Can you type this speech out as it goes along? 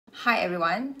Hi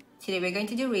everyone, today we're going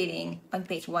to do reading on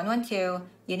page 112,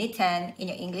 Unit 10 in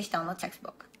your English download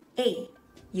textbook. A.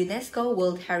 UNESCO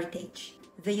World Heritage.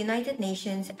 The United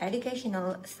Nations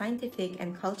Educational, Scientific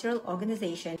and Cultural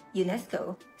Organization,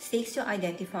 UNESCO, seeks to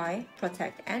identify,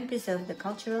 protect and preserve the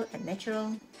cultural and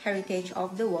natural heritage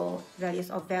of the world that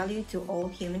is of value to all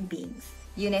human beings.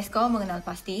 UNESCO mengenal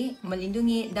pasti,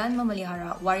 melindungi dan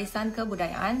memelihara warisan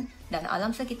kebudayaan dan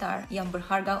alam sekitar yang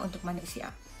berharga untuk manusia.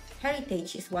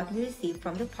 Heritage is what we receive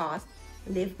from the past,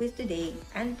 live with today,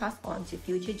 and pass on to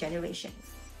future generations.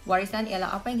 Warisan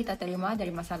ialah apa yang kita terima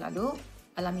dari masa lalu,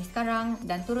 alami sekarang,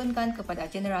 dan turunkan kepada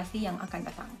generasi yang akan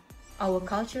datang. Our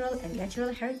cultural and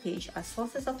natural heritage are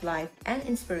sources of life and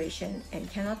inspiration and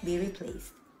cannot be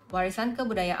replaced. Warisan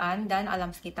kebudayaan dan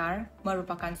alam sekitar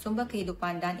merupakan sumber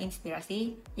kehidupan dan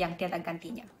inspirasi yang tiada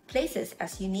gantinya. Places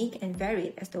as unique and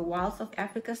varied as the wilds of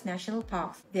Africa's national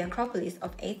parks, the Acropolis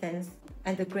of Athens,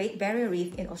 and the Great Barrier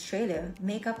Reef in Australia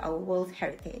make up our world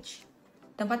heritage.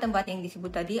 Tempat-tempat yang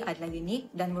disebut tadi adalah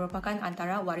unik dan merupakan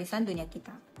antara warisan dunia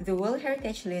kita. The World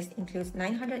Heritage List includes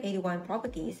 981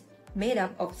 properties made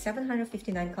up of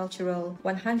 759 cultural,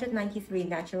 193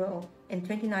 natural, and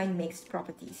 29 mixed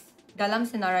properties. Dalam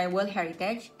senarai World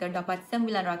Heritage, terdapat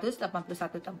 981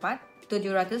 tempat,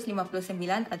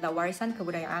 759 adalah warisan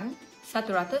kebudayaan,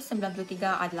 193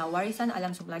 adalah warisan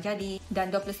alam semula jadi,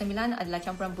 dan 29 adalah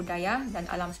campuran budaya dan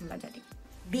alam semula jadi.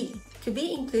 B. To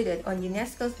be included on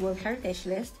UNESCO's World Heritage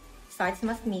List, sites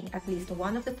must meet at least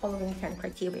one of the following 10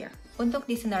 criteria. Untuk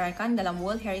disenaraikan dalam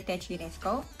World Heritage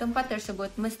UNESCO, tempat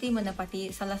tersebut mesti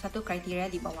menepati salah satu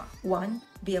kriteria di bawah. 1.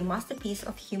 Be a masterpiece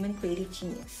of human creative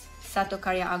genius. Satu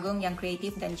karya agung yang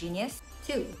kreatif dan genius.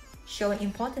 2. Show an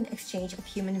important exchange of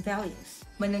human values.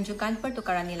 Menunjukkan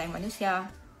pertukaran nilai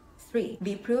manusia. 3.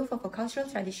 Be proof of a cultural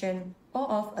tradition or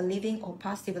of a living or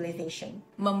past civilization.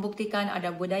 Membuktikan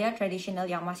ada budaya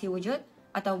tradisional yang masih wujud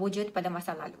atau wujud pada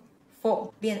masa lalu.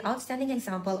 4. Be an outstanding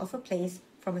example of a place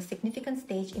from a significant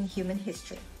stage in human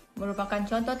history. Merupakan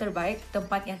contoh terbaik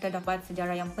tempat yang terdapat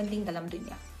sejarah yang penting dalam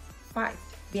dunia. 5.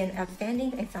 Be an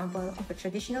outstanding example of a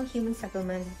traditional human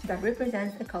settlement that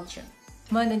represents a culture.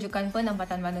 Menunjukkan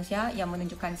penempatan manusia yang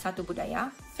menunjukkan satu budaya.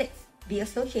 6. Be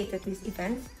associated with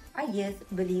events, ideas,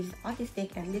 beliefs,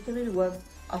 artistic and literary works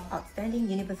of outstanding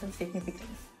universal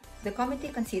significance. The committee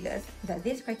considers that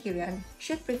this criterion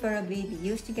should preferably be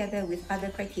used together with other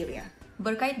criteria.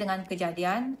 Berkait dengan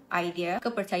kejadian, idea,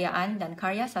 kepercayaan dan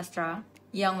karya sastra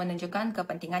yang menunjukkan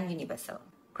kepentingan universal.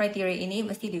 Kriteria ini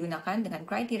mesti digunakan dengan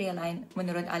kriteria lain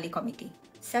menurut ahli komiti.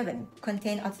 7.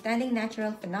 Contain outstanding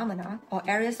natural phenomena or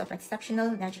areas of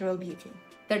exceptional natural beauty.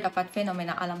 Terdapat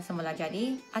fenomena alam semula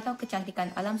jadi atau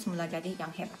kecantikan alam semula jadi yang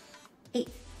hebat. 8.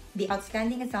 Be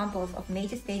outstanding examples of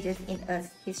major stages in Earth's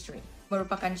history.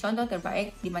 Merupakan contoh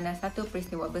terbaik di mana satu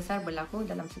peristiwa besar berlaku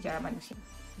dalam sejarah manusia.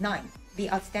 9.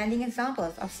 Be outstanding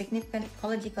examples of significant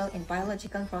ecological and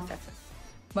biological processes.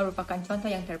 Merupakan contoh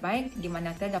yang terbaik di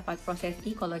mana terdapat proses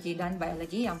ekologi dan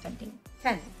biologi yang penting.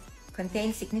 10.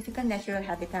 Contain significant natural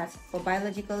habitats for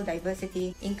biological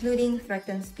diversity, including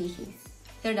threatened species.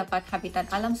 Terdapat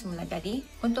habitat alam semula jadi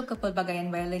untuk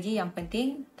kepelbagaian biologi yang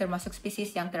penting, termasuk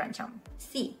spesies yang terancam.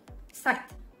 C.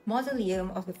 Site.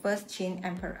 Mausoleum of the first Qin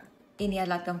Emperor. Ini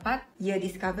adalah tempat. Year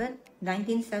discovered,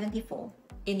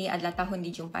 1974. Ini adalah tahun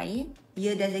dijumpai.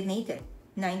 Year designated,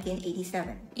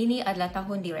 1987. Ini adalah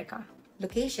tahun direka.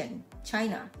 Location,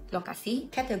 China. Lokasi.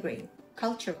 Category,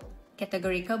 cultural.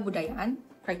 Kategori kebudayaan.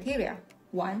 Criteria,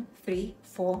 1, 3,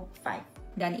 4,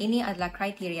 5. Dan ini adalah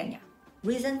kriterianya.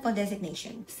 Reason for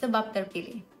designation. Sebab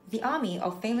terpilih. The army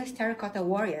of famous terracotta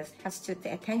warriors has stood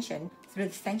the attention through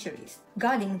the centuries,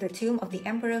 guarding the tomb of the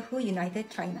emperor who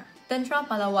united China. Tentera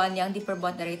pahlawan yang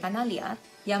diperbuat dari tanah liat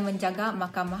yang menjaga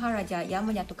makam maharaja yang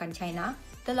menyatukan China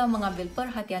telah mengambil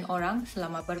perhatian orang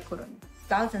selama berkurun.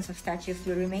 Thousands of statues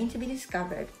will remain to be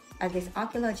discovered at this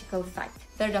archaeological site.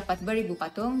 Terdapat beribu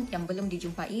patung yang belum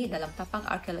dijumpai dalam tapak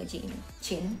arkeologi ini.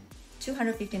 Qin,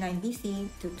 259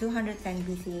 BC to 210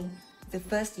 BC, the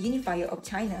first unifier of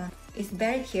China, is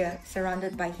buried here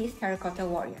surrounded by his terracotta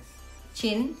warriors.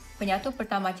 Qin, penyatu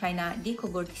pertama China,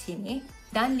 dikubur di sini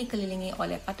dan dikelilingi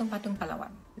oleh patung-patung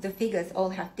pahlawan. The figures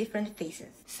all have different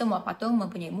faces. Semua patung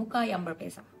mempunyai muka yang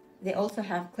berbeza. They also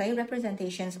have clay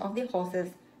representations of their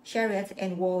horses, chariots,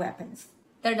 and war weapons.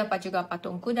 Terdapat juga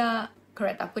patung kuda,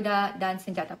 kereta kuda, dan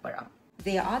senjata perang.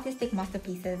 They are artistic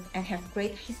masterpieces and have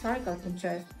great historical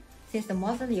interest since the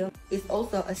mausoleum is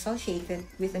also associated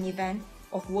with an event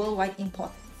of worldwide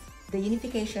importance, the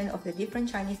unification of the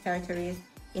different Chinese territories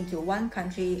into one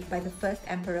country by the first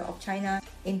emperor of China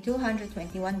in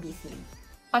 221 BC.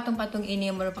 Patung-patung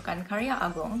ini merupakan karya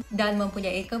agung dan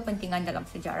mempunyai kepentingan dalam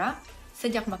sejarah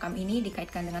Sejak makam ini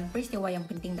dikaitkan dengan peristiwa yang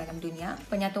penting dalam dunia,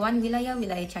 penyatuan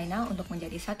wilayah-wilayah China untuk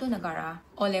menjadi satu negara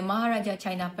oleh Maharaja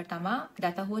China pertama pada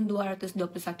tahun 221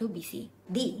 BC.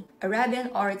 D.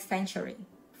 Arabian Oryx Sanctuary,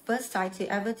 first site to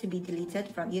ever to be deleted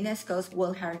from UNESCO's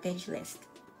World Heritage List.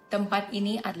 Tempat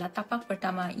ini adalah tapak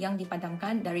pertama yang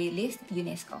dipadamkan dari list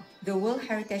UNESCO. The World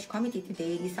Heritage Committee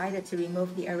today decided to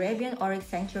remove the Arabian Oryx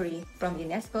Sanctuary from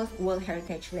UNESCO's World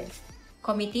Heritage List.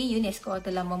 Komiti UNESCO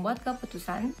telah membuat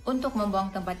keputusan untuk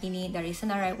membuang tempat ini dari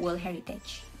senarai World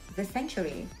Heritage. The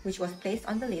sanctuary, which was placed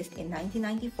on the list in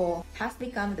 1994, has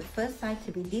become the first site to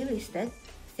be delisted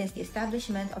since the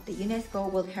establishment of the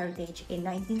UNESCO World Heritage in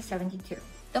 1972.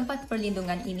 Tempat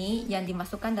perlindungan ini yang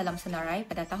dimasukkan dalam senarai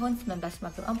pada tahun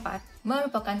 1994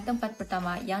 merupakan tempat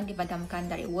pertama yang dipadamkan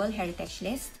dari World Heritage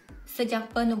List sejak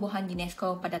penubuhan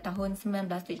UNESCO pada tahun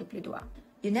 1972.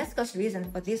 UNESCO's reason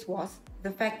for this was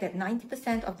the fact that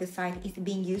 90% of the site is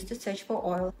being used to search for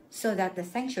oil so that the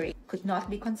sanctuary could not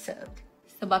be conserved.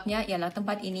 Sebabnya ialah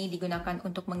tempat ini digunakan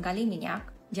untuk menggali minyak,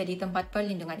 jadi tempat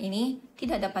perlindungan ini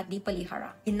tidak dapat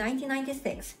dipelihara. In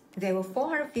 1996, there were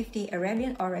 450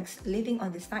 Arabian oryx living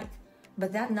on the site, but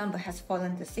that number has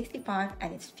fallen to 65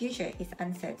 and its future is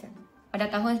uncertain. Pada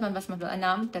tahun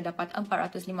 1996, terdapat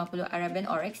 450 Arabian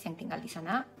oryx yang tinggal di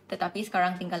sana, tetapi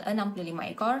sekarang tinggal 65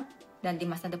 ekor, dan di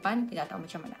masa depan tidak tahu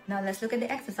macam mana. Now let's look at the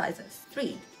exercises.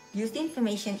 3. Use the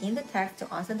information in the text to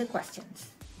answer the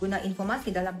questions. Guna informasi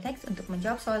dalam teks untuk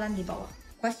menjawab soalan di bawah.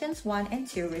 Questions 1 and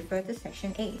 2 refer to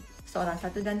Section A. Soalan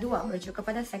 1 dan 2 merujuk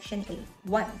kepada Section A.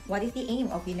 1. What is the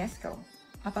aim of UNESCO?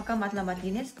 Apakah matlamat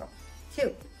UNESCO?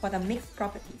 2. What are mixed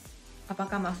properties?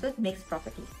 Apakah maksud mixed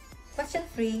properties? Question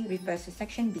 3 refers to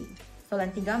Section B.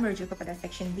 Soalan 3 merujuk kepada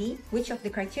Section B. Which of the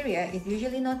criteria is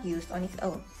usually not used on its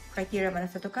own? Kriteria mana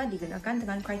satukah digunakan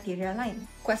dengan kriteria lain?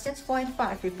 Questions 4 and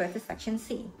 5 refer to Section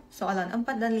C. Soalan 4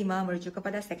 dan 5 merujuk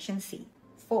kepada Section C.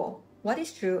 4. What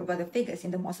is true about the figures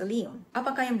in the mausoleum?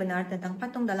 Apakah yang benar tentang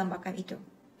patung dalam makam itu?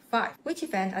 5. Which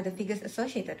event are the figures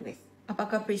associated with?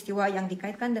 Apakah peristiwa yang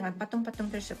dikaitkan dengan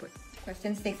patung-patung tersebut?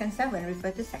 Questions 6 and 7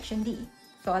 refer to Section D.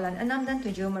 Soalan 6 dan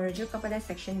 7 merujuk kepada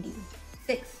Section D.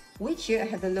 6. Which year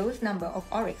had the lowest number of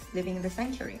oryx living in the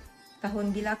sanctuary?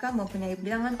 Tahun bilakah mempunyai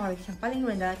bilangan oryx yang paling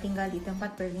rendah tinggal di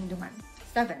tempat perlindungan?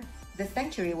 7. The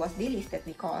sanctuary was delisted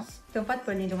because tempat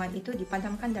perlindungan itu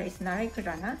dipadamkan dari senarai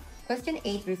kerana. Question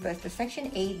 8 refers to Section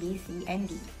A, B, C, and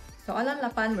D. Soalan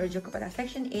 8 merujuk kepada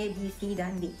Section A, B, C,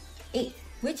 dan D.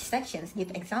 8. Which sections give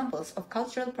examples of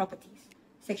cultural properties?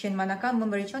 Section manakah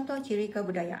memberi contoh ciri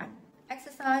kebudayaan?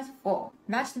 Exercise 4.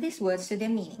 Match these words to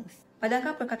their meanings.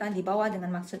 Padakah perkataan di bawah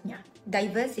dengan maksudnya?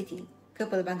 Diversity,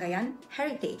 kepelbagaian,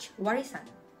 heritage, warisan,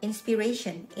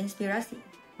 inspiration, inspirasi,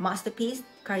 masterpiece,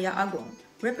 karya agung,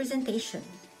 representation,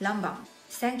 lambang,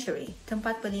 sanctuary,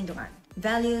 tempat perlindungan,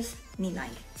 values,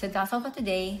 nilai. So that's all for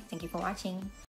today. Thank you for watching.